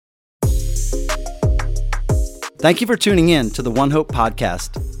Thank you for tuning in to the One Hope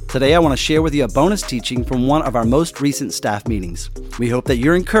podcast. Today I want to share with you a bonus teaching from one of our most recent staff meetings. We hope that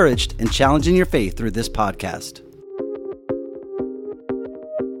you're encouraged and challenged in your faith through this podcast.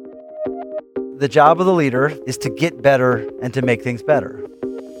 The job of the leader is to get better and to make things better.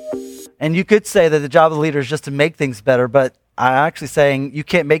 And you could say that the job of the leader is just to make things better, but I'm actually saying you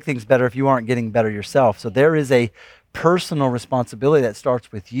can't make things better if you aren't getting better yourself. So there is a personal responsibility that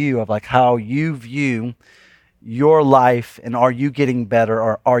starts with you of like how you view your life, and are you getting better,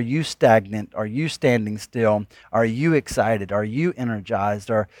 or are you stagnant? Are you standing still? Are you excited? Are you energized?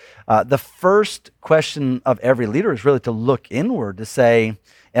 Or the first question of every leader is really to look inward to say,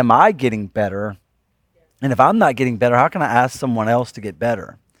 am I getting better? And if I'm not getting better, how can I ask someone else to get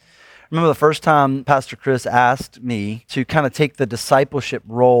better? Remember the first time Pastor Chris asked me to kind of take the discipleship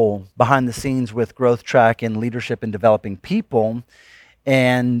role behind the scenes with Growth Track and leadership and developing people.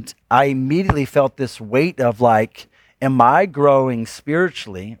 And I immediately felt this weight of like, am I growing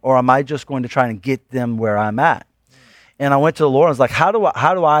spiritually, or am I just going to try and get them where I'm at? And I went to the Lord and was like,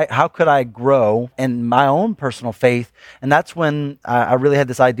 how could I grow in my own personal faith? And that's when I really had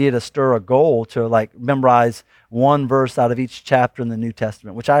this idea to stir a goal to like memorize one verse out of each chapter in the New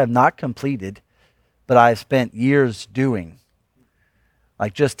Testament, which I have not completed, but I've spent years doing.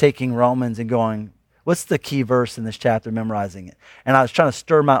 Like just taking Romans and going, what's the key verse in this chapter, memorizing it? And I was trying to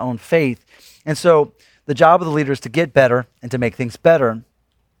stir my own faith. And so the job of the leader is to get better and to make things better.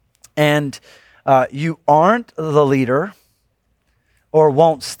 And you aren't the leader or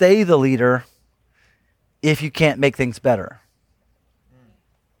won't stay the leader if you can't make things better.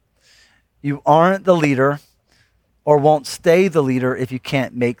 You aren't the leader or won't stay the leader if you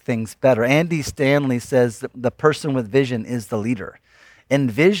can't make things better. Andy Stanley says that the person with vision is the leader. And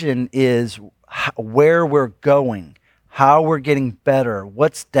vision is where we're going, how we're getting better,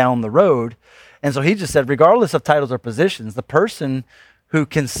 what's down the road. And so he just said, regardless of titles or positions, the person who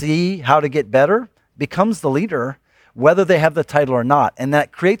can see how to get better becomes the leader, whether they have the title or not. And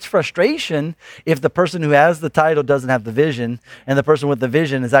that creates frustration if the person who has the title doesn't have the vision, and the person with the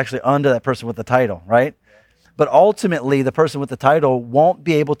vision is actually under that person with the title, right? But ultimately, the person with the title won't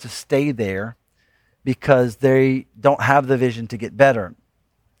be able to stay there because they don't have the vision to get better.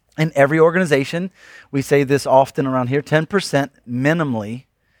 In every organization, we say this often around here, 10% minimally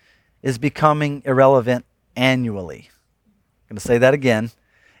is becoming irrelevant annually. I'm going to say that again.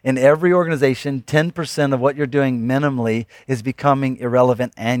 In every organization, 10% of what you're doing minimally is becoming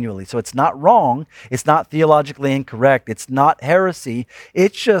irrelevant annually. So it's not wrong. It's not theologically incorrect. It's not heresy.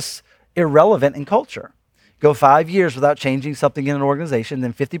 It's just irrelevant in culture. Go 5 years without changing something in an organization,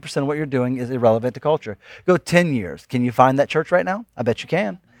 then 50% of what you're doing is irrelevant to culture. Go 10 years. Can you find that church right now? I bet you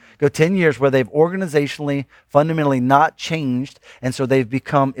can. Go 10 years where they've organizationally, fundamentally not changed, and so they've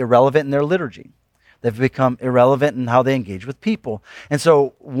become irrelevant in their liturgy. They've become irrelevant in how they engage with people. And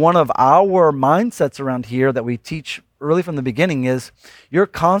so one of our mindsets around here that we teach early from the beginning is you're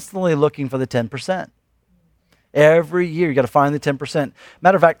constantly looking for the 10%. Every year you got to find the 10%.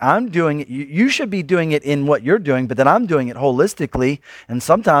 Matter of fact, I'm doing it. You should be doing it in what you're doing, but then I'm doing it holistically, and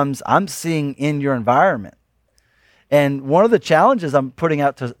sometimes I'm seeing in your environment. And one of the challenges I'm putting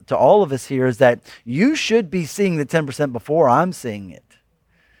out to all of us here is that you should be seeing the 10% before I'm seeing it.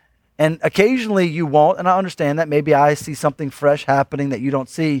 And occasionally you won't, and I understand that. Maybe I see something fresh happening that you don't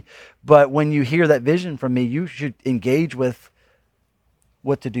see. But when you hear that vision from me, you should engage with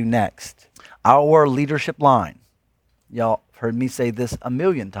what to do next. Our leadership line, y'all have heard me say this a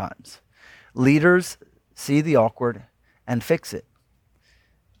million times. Leaders see the awkward and fix it.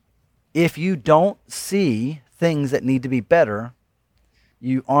 If you don't see things that need to be better,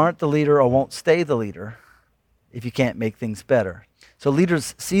 you aren't the leader or won't stay the leader if you can't make things better. So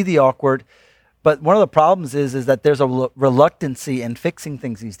leaders see the awkward, but one of the problems is that there's a reluctancy in fixing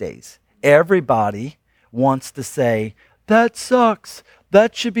things these days. Everybody wants to say, that sucks,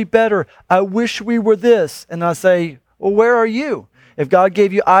 that should be better, I wish we were this. And I say, well, where are you? If God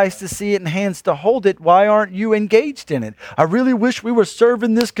gave you eyes to see it and hands to hold it, why aren't you engaged in it? I really wish we were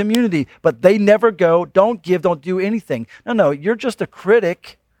serving this community, but they never go, don't give, don't do anything. No, you're just a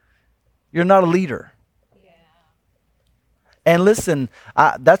critic. You're not a leader. Yeah. And listen,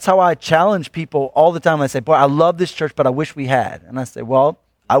 that's how I challenge people all the time. I say, boy, I love this church, but I wish we had. And I say, well,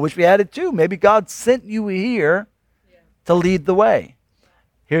 I wish we had it too. Maybe God sent you here to lead the way.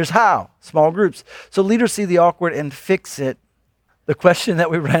 Here's how, small groups. So leaders see the awkward and fix it. The question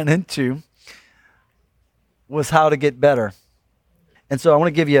that we ran into was how to get better. And so I want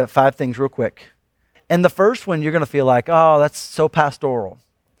to give you 5 things real quick. And the first one, you're going to feel like, oh, that's so pastoral.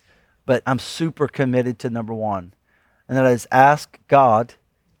 But I'm super committed to number 1. And that is ask God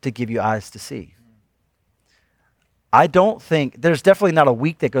to give you eyes to see. I don't think, there's definitely not a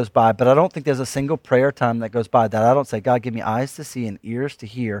week that goes by, but I don't think there's a single prayer time that goes by that I don't say, God, give me eyes to see and ears to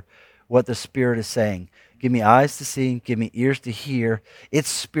hear what the Spirit is saying. Give me eyes to see, give me ears to hear. It's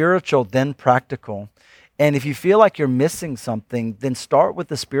spiritual, then practical. And if you feel like you're missing something, then start with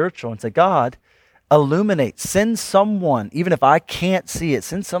the spiritual and say, God, illuminate. Send someone, even if I can't see it,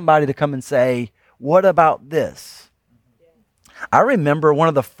 send somebody to come and say, what about this? I remember one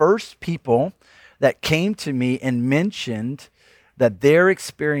of the first people that came to me and mentioned that their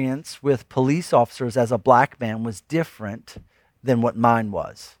experience with police officers as a black man was different than what mine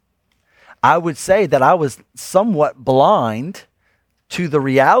was. I would say that I was somewhat blind to the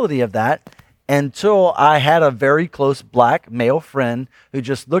reality of that until I had a very close black male friend who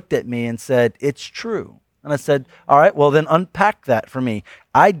just looked at me and said, it's true. And I said, all right, well then unpack that for me.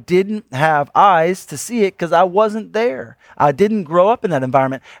 I didn't have eyes to see it because I wasn't there. I didn't grow up in that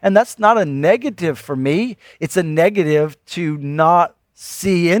environment. And that's not a negative for me. It's a negative to not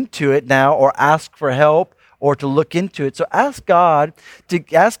see into it now or ask for help or to look into it. So ask God to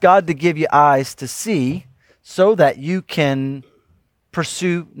give you eyes to see so that you can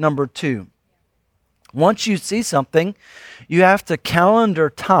pursue number 2. Once you see something, you have to calendar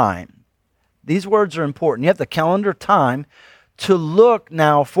time. These words are important. You have to calendar time to look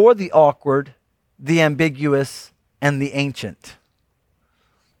now for the awkward, the ambiguous, and the ancient.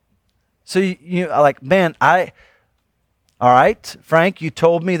 So you like, man, all right, Frank, you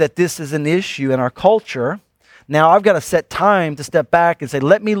told me that this is an issue in our culture. Now I've got to set time to step back and say,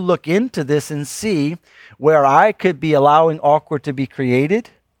 let me look into this and see where I could be allowing awkward to be created,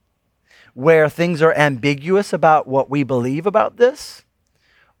 where things are ambiguous about what we believe about this,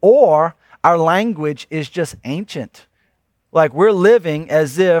 or our language is just ancient. Like we're living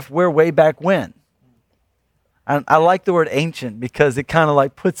as if we're way back when. And I like the word ancient because it kind of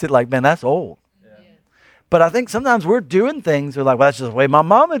like puts it like, man, that's old. Yeah. But I think sometimes we're doing things, we're like, well, that's just the way my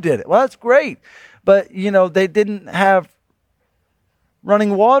mama did it. Well, that's great. But, they didn't have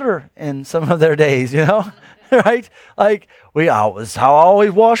running water in some of their days, right? Like I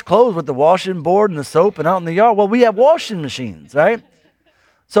always wash clothes with the washing board and the soap and out in the yard. Well, we have washing machines, right?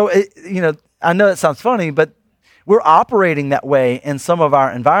 So, I know that sounds funny, but we're operating that way in some of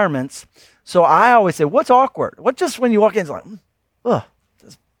our environments. So I always say, what's awkward? What just when you walk in, it's like, ugh.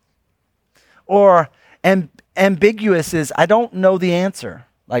 Or ambiguous is, I don't know the answer.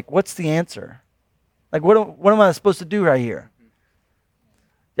 Like, what's the answer? Like, what am I supposed to do right here?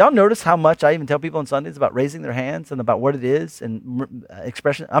 Y'all notice how much I even tell people on Sundays about raising their hands and about what it is and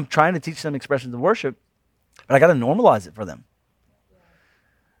expression. I'm trying to teach them expressions of worship, but I got to normalize it for them.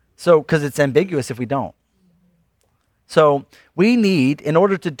 So, because it's ambiguous if we don't. So, we need, in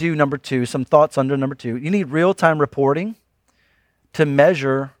order to do number 2, some thoughts under number 2, you need real-time reporting to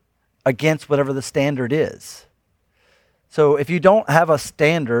measure against whatever the standard is. So, if you don't have a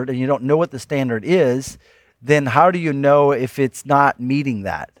standard and you don't know what the standard is, then how do you know if it's not meeting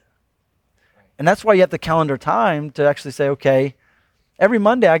that? And that's why you have the calendar time to actually say, okay, every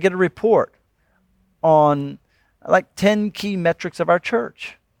Monday I get a report on like 10 key metrics of our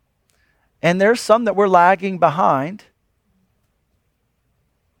church. And there's some that we're lagging behind.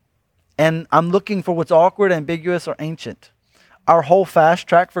 And I'm looking for what's awkward, ambiguous, or ancient. Our whole fast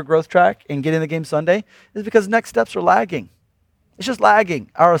track for Growth Track and Getting the Game Sunday is because next steps are lagging. It's just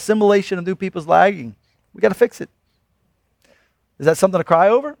lagging. Our assimilation of new people is lagging. We got to fix it. Is that something to cry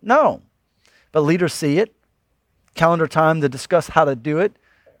over? No. But leaders see it. Calendar time to discuss how to do it,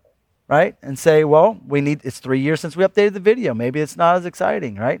 right? And say, well, it's 3 years since we updated the video. Maybe it's not as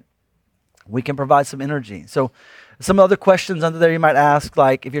exciting, right? We can provide some energy. So some other questions under there you might ask,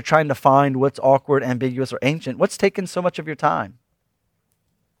 like if you're trying to find what's awkward, ambiguous, or ancient, what's taking so much of your time?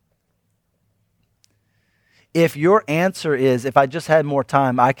 If your answer is, if I just had more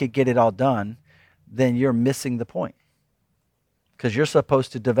time, I could get it all done, then you're missing the point. Because you're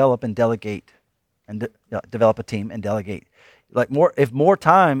supposed to develop and delegate, and develop a team and delegate. If more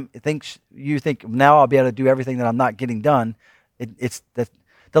time, you think now I'll be able to do everything that I'm not getting done, it's that.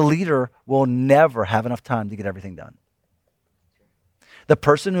 The leader will never have enough time to get everything done. The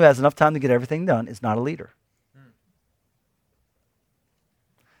person who has enough time to get everything done is not a leader. Do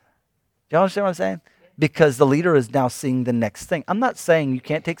you understand what I'm saying? Yeah. Because the leader is now seeing the next thing. I'm not saying you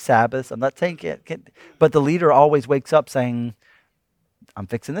can't take Sabbaths. I'm not saying can't, but the leader always wakes up saying, I'm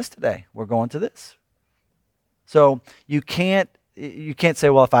fixing this today. We're going to this. So you can't say,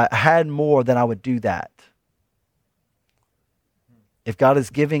 well, if I had more, then I would do that. If God is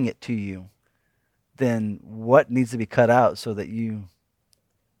giving it to you, then what needs to be cut out so that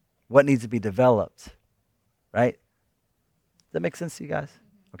what needs to be developed, right? Does that make sense to you guys?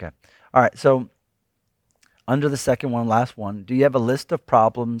 Okay. All right. So under the second one, last one, do you have a list of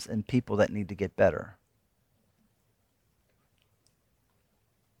problems and people that need to get better?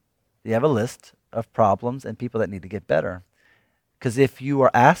 Do you have a list of problems and people that need to get better? Because if you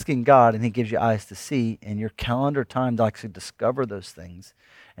are asking God and he gives you eyes to see and your calendar time to actually discover those things,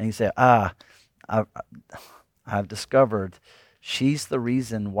 and you say, I've discovered she's the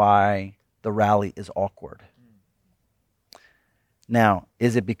reason why the rally is awkward. Now,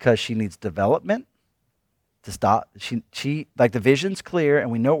 is it because she needs development to stop? She like the vision's clear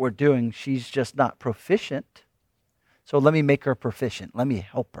and we know what we're doing. She's just not proficient. So let me make her proficient. Let me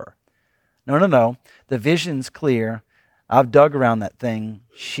help her. No. The vision's clear. I've dug around that thing.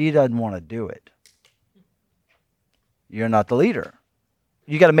 She doesn't want to do it. You're not the leader.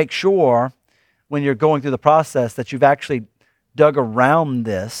 You got to make sure when you're going through the process that you've actually dug around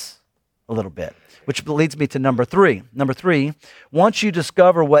this a little bit, which leads me to number 3. Number 3, once you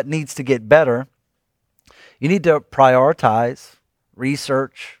discover what needs to get better, you need to prioritize,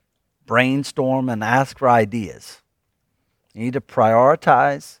 research, brainstorm, and ask for ideas. You need to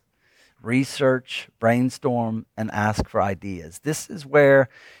prioritize, research, brainstorm, and ask for ideas. This is where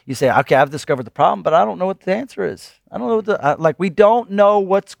you say, okay, I've discovered the problem, but I don't know what the answer is. I don't know we don't know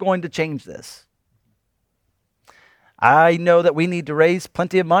what's going to change this. I know that we need to raise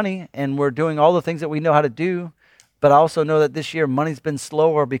plenty of money, and we're doing all the things that we know how to do, but I also know that this year money's been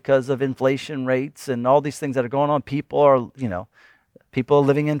slower because of inflation rates and all these things that are going on. People are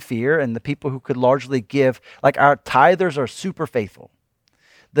living in fear, and the people who could largely give, like our tithers are super faithful.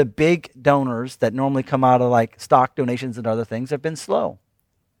 The big donors that normally come out of like stock donations and other things have been slow.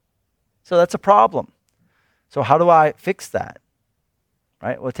 So that's a problem. So how do I fix that?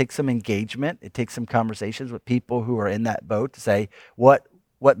 Right? Well, it takes some engagement. It takes some conversations with people who are in that boat to say what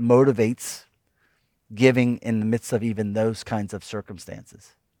motivates giving in the midst of even those kinds of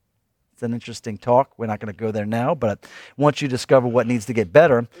circumstances. It's an interesting talk. We're not going to go there now, but once you discover what needs to get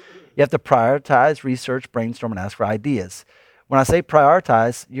better, you have to prioritize, research, brainstorm, and ask for ideas. When I say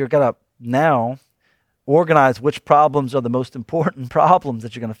prioritize, you're going to now organize which problems are the most important problems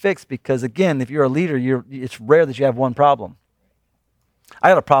that you're going to fix, because again, if you're a leader, it's rare that you have one problem. I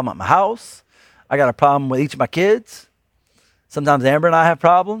got a problem at my house. I got a problem with each of my kids. Sometimes Amber and I have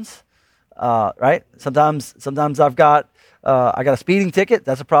problems, right? Sometimes I got a speeding ticket.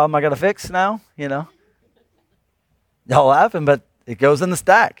 That's a problem I got to fix now, Y'all laughing, but it goes in the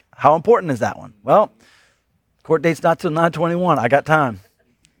stack. How important is that one? Well, court date's not till 9/21. I got time.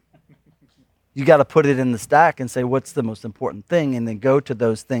 You got to put it in the stack and say, what's the most important thing? And then go to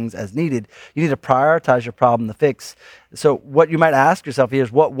those things as needed. You need to prioritize your problem to fix. So what you might ask yourself here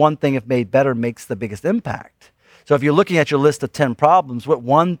is, what one thing, if made better, makes the biggest impact? So if you're looking at your list of 10 problems, what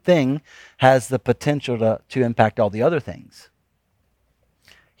one thing has the potential to impact all the other things?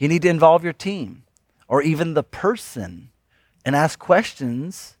 You need to involve your team or even the person and ask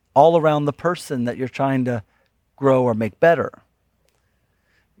questions all around the person that you're trying to grow or make better.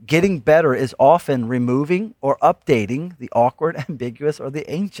 Getting better is often removing or updating the awkward, ambiguous, or the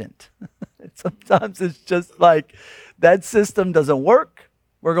ancient. Sometimes it's just like, that system doesn't work.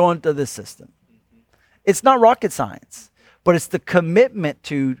 We're going to this system. It's not rocket science, but it's the commitment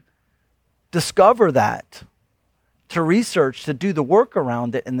to discover that, to research, to do the work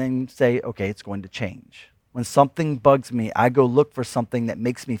around it, and then say, okay, it's going to change. When something bugs me, I go look for something that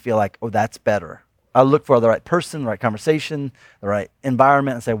makes me feel like, oh, that's better. I look for the right person, the right conversation, the right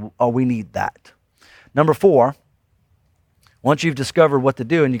environment, and say, oh, we need that. Number 4, once you've discovered what to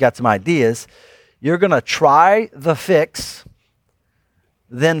do and you got some ideas, you're going to try the fix,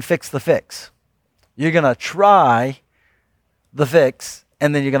 then fix the fix. You're going to try the fix,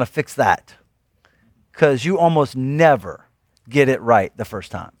 and then you're going to fix that. Because you almost never get it right the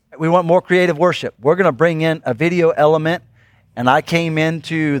first time. We want more creative worship. We're going to bring in a video element. And I came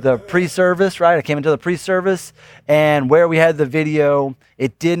into the pre-service, right? I came into the pre-service, and where we had the video,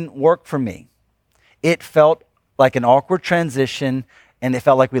 it didn't work for me. It felt like an awkward transition, and it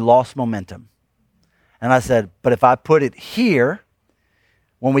felt like we lost momentum. And I said, but if I put it here,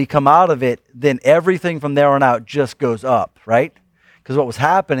 when we come out of it, then everything from there on out just goes up, right? Because what was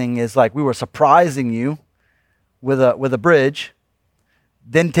happening is like we were surprising you with a bridge,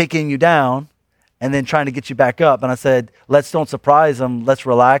 then taking you down, and then trying to get you back up. And I said, let's don't surprise them. Let's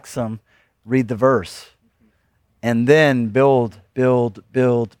relax them. Read the verse. And then build. I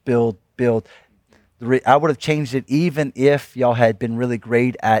would have changed it even if y'all had been really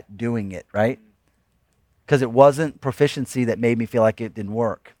great at doing it, right? Because it wasn't proficiency that made me feel like it didn't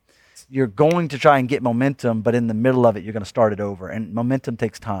work. You're going to try and get momentum, but in the middle of it, you're going to start it over. And momentum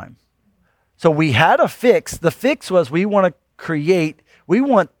takes time. So we had a fix. The fix was we want to create We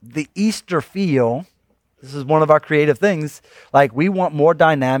want the Easter feel. This is one of our creative things. Like, we want more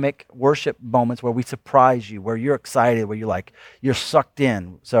dynamic worship moments where we surprise you, where you're excited, where you're sucked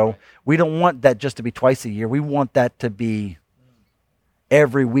in. So we don't want that just to be twice a year. We want that to be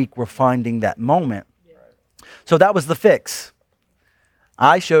every week we're finding that moment. So that was the fix.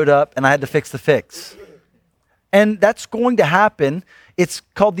 I showed up and I had to fix the fix. And that's going to happen. It's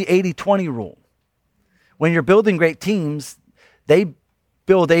called the 80-20 rule. When you're building great teams, they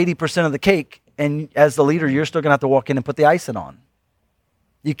build 80% of the cake, and as the leader, you're still going to have to walk in and put the icing on.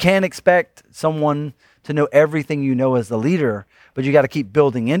 You can't expect someone to know everything you know as the leader, but you got to keep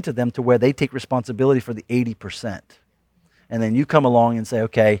building into them to where they take responsibility for the 80%. And then you come along and say,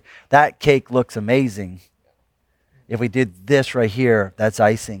 okay, that cake looks amazing. If we did this right here, that's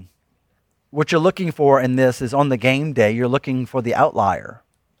icing. What you're looking for in this is on the game day, you're looking for the outlier.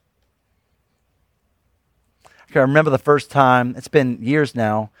 I remember the first time, it's been years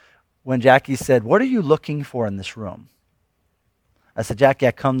now, when Jackie said, what are you looking for in this room? I said, Jackie,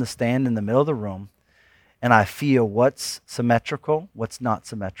 I come to stand in the middle of the room and I feel what's symmetrical, what's not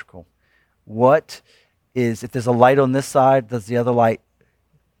symmetrical. What is, if there's a light on this side, does the other light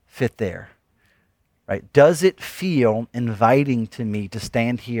fit there? Right? Does it feel inviting to me to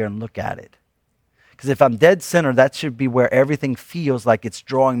stand here and look at it? Because if I'm dead center, that should be where everything feels like it's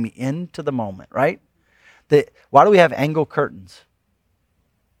drawing me into the moment, right? Why do we have angle curtains?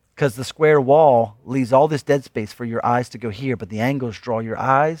 Because the square wall leaves all this dead space for your eyes to go here, but the angles draw your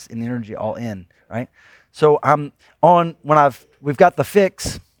eyes and the energy all in, right? So we've got the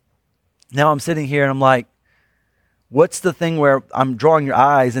fix. Now I'm sitting here and I'm like, what's the thing where I'm drawing your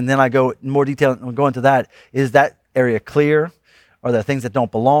eyes, and then I go in more detail and go into that. Is that area clear? Are there things that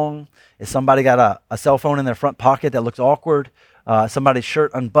don't belong? Is somebody got a cell phone in their front pocket that looks awkward? Somebody's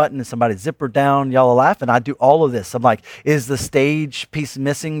shirt unbuttoned, is somebody's zipper down? Y'all are laughing. I do all of this. I'm like, is the stage piece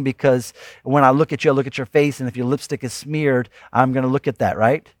missing? Because when I look at you, I look at your face, and if your lipstick is smeared, I'm going to look at that,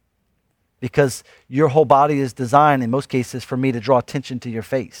 right? Because your whole body is designed, in most cases, for me to draw attention to your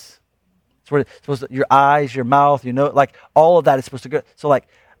face. It's where it's supposed to, your eyes, your mouth, like all of that is supposed to go. So like,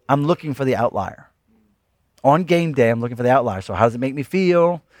 I'm looking for the outlier. On game day, I'm looking for the outlier. So how does it make me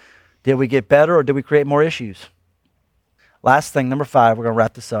feel? Did we get better, or did we create more issues? Last thing, number 5, we're going to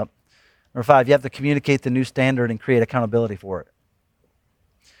wrap this up. Number 5, you have to communicate the new standard and create accountability for it.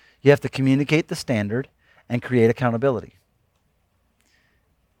 You have to communicate the standard and create accountability.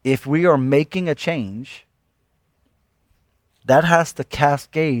 If we are making a change, that has to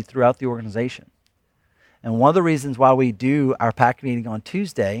cascade throughout the organization. And one of the reasons why we do our PAC meeting on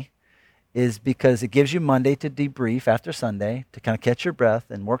Tuesday is because it gives you Monday to debrief after Sunday, to kind of catch your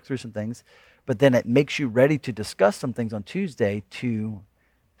breath and work through some things. But then it makes you ready to discuss some things on Tuesday to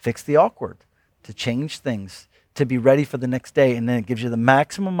fix the awkward, to change things, to be ready for the next day. And then it gives you the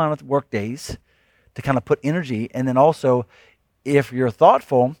maximum amount of work days to kind of put energy. And then also, if you're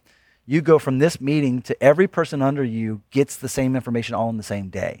thoughtful, you go from this meeting to every person under you gets the same information all in the same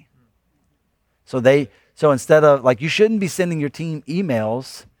day. So instead of, like, you shouldn't be sending your team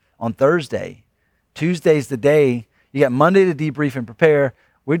emails on Thursday. Tuesday's the day. You got Monday to debrief and prepare.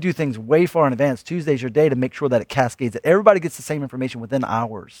 We do things way far in advance. Tuesday's your day to make sure that it cascades, that everybody gets the same information within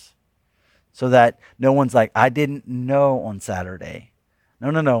hours, so that no one's like, I didn't know on Saturday.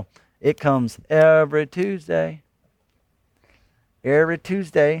 No. It comes every Tuesday. Every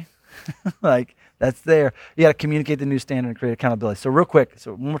Tuesday. Like, that's there. You got to communicate the new standard and create accountability. So real quick,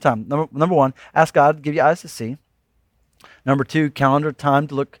 one more time. Number 1, ask God to give you eyes to see. Number 2, calendar time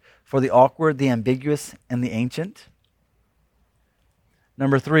to look for the awkward, the ambiguous, and the ancient.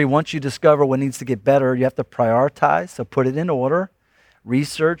 Number 3, once you discover what needs to get better, you have to prioritize. So put it in order.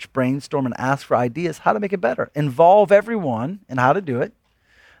 Research, brainstorm, and ask for ideas how to make it better. Involve everyone in how to do it.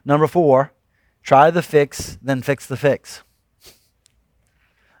 Number 4, try the fix, then fix the fix.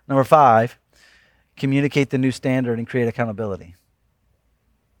 Number 5, communicate the new standard and create accountability.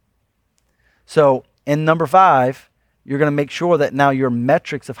 So in number 5, you're going to make sure that now your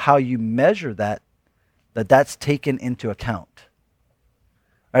metrics of how you measure that's taken into account.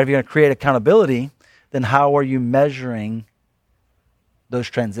 Right, if you're going to create accountability, then how are you measuring those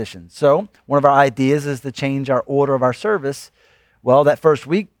transitions? So one of our ideas is to change our order of our service. Well, that first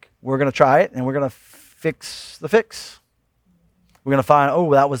week, we're going to try it, and we're going to fix the fix. We're going to find,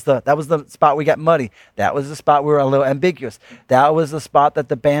 that was the spot we got muddy. That was the spot we were a little ambiguous. That was the spot that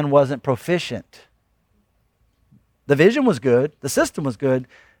the band wasn't proficient. The vision was good, the system was good,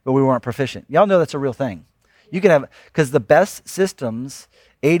 but we weren't proficient. Y'all know that's a real thing. You can have, because the best systems,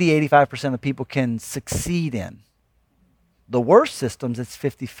 80-85% of people can succeed in. The worst systems, it's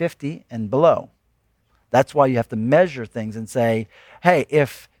 50-50 and below. That's why you have to measure things and say, hey,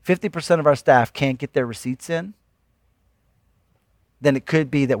 if 50% of our staff can't get their receipts in, then it could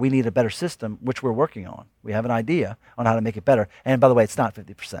be that we need a better system, which we're working on. We have an idea on how to make it better. And by the way, it's not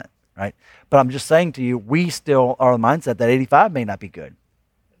 50%, right? But I'm just saying to you, we still are the mindset that 85 may not be good.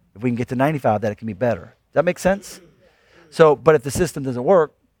 If we can get to 95, that it can be better. Does that make sense? So, but if the system doesn't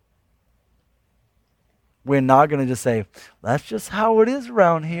work, we're not going to just say, that's just how it is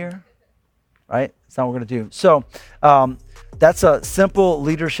around here, right? That's not what we're going to do. So that's a simple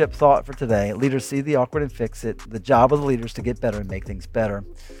leadership thought for today. Leaders see the awkward and fix it. The job of the leaders to get better and make things better.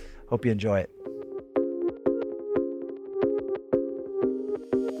 Hope you enjoy it.